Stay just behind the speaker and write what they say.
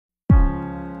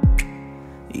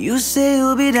You say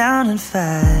you'll be down in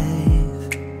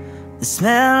 5. The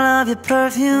smell of your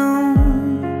perfume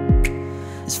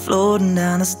is floating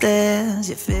down the stairs.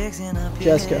 You're fixing up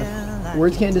your Jessica,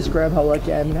 words can't describe how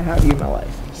lucky I am to have you in my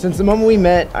life. Since the moment we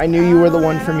met, I knew you were the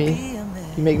one for me.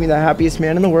 You make me the happiest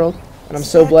man in the world, and I'm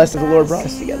so blessed that the Lord brought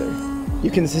us together. You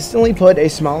consistently put a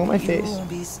smile on my face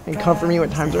and comfort me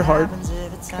when times are hard,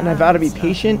 and I vow to be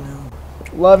patient,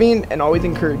 loving, and always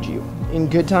encourage you in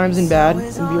good times and bad,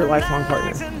 and be your lifelong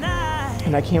partner.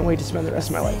 And I can't wait to spend the rest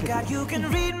of my life with you.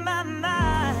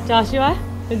 Joshua,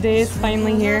 the day is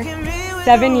finally here.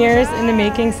 7 years in the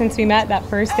making since we met that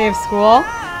first day of school,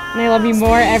 and I love you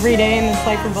more every day in this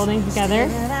life we're building together.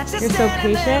 You're so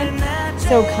patient,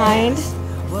 so kind,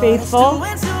 faithful,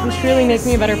 and truly make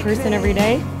me a better person every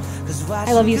day.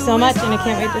 I love you so much, and I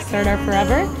can't wait to start our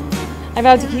forever. I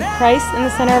vow to keep Christ in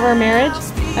the center of our marriage.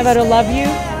 I vow to love you,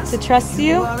 to trust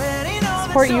you,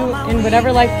 support you in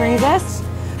whatever life brings us.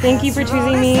 Thank you for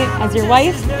choosing me as your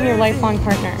wife and your lifelong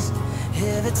partner.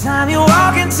 Every time you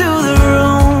walk into the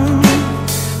room,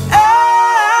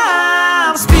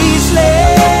 I'm speechless.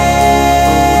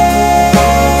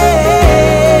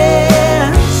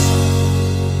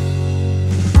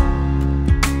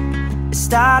 It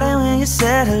started when you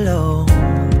said hello,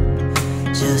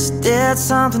 just did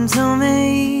something to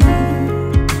me.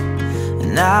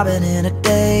 And I've been in a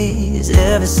daze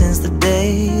ever since the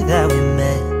day that we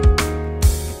met.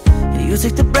 You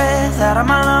took the breath out of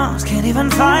my lungs, can't even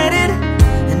fight it,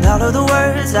 and all of the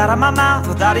words out of my mouth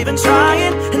without even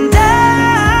trying. And I'm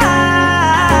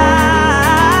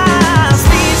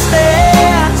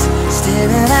speechless,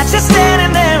 staring at you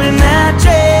standing there in that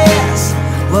dress.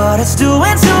 What it's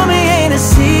doing to me ain't a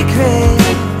secret,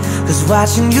 'cause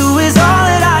watching you is all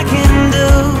that I can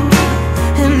do.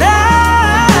 And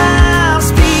I'm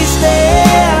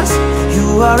speechless,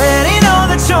 you already know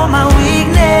that you're my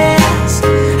weakness.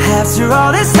 After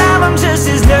all this time I'm just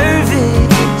as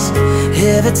nervous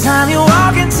every time you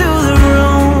walk into the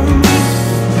room.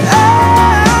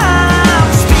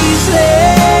 I'm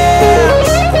speechless.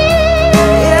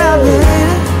 Yeah, baby.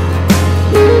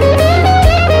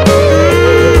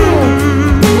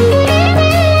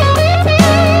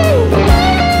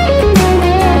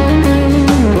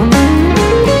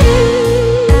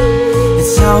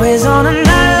 It's always on a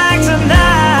night like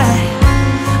tonight,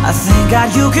 I thank God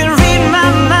you can read my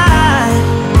mind.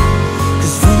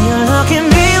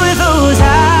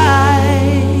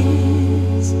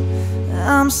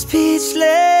 I'm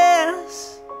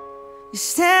speechless. You're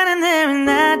standing there in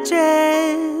that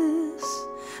dress.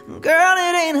 Girl,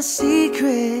 it ain't a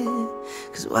secret,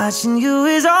 'cause watching you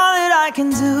is all that I can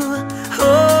do.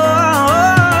 Oh,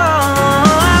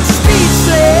 I'm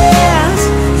speechless.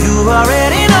 You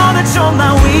already know that you're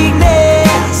my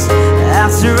weakness.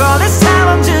 After all this time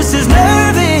I'm just as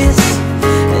nervous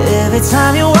every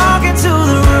time you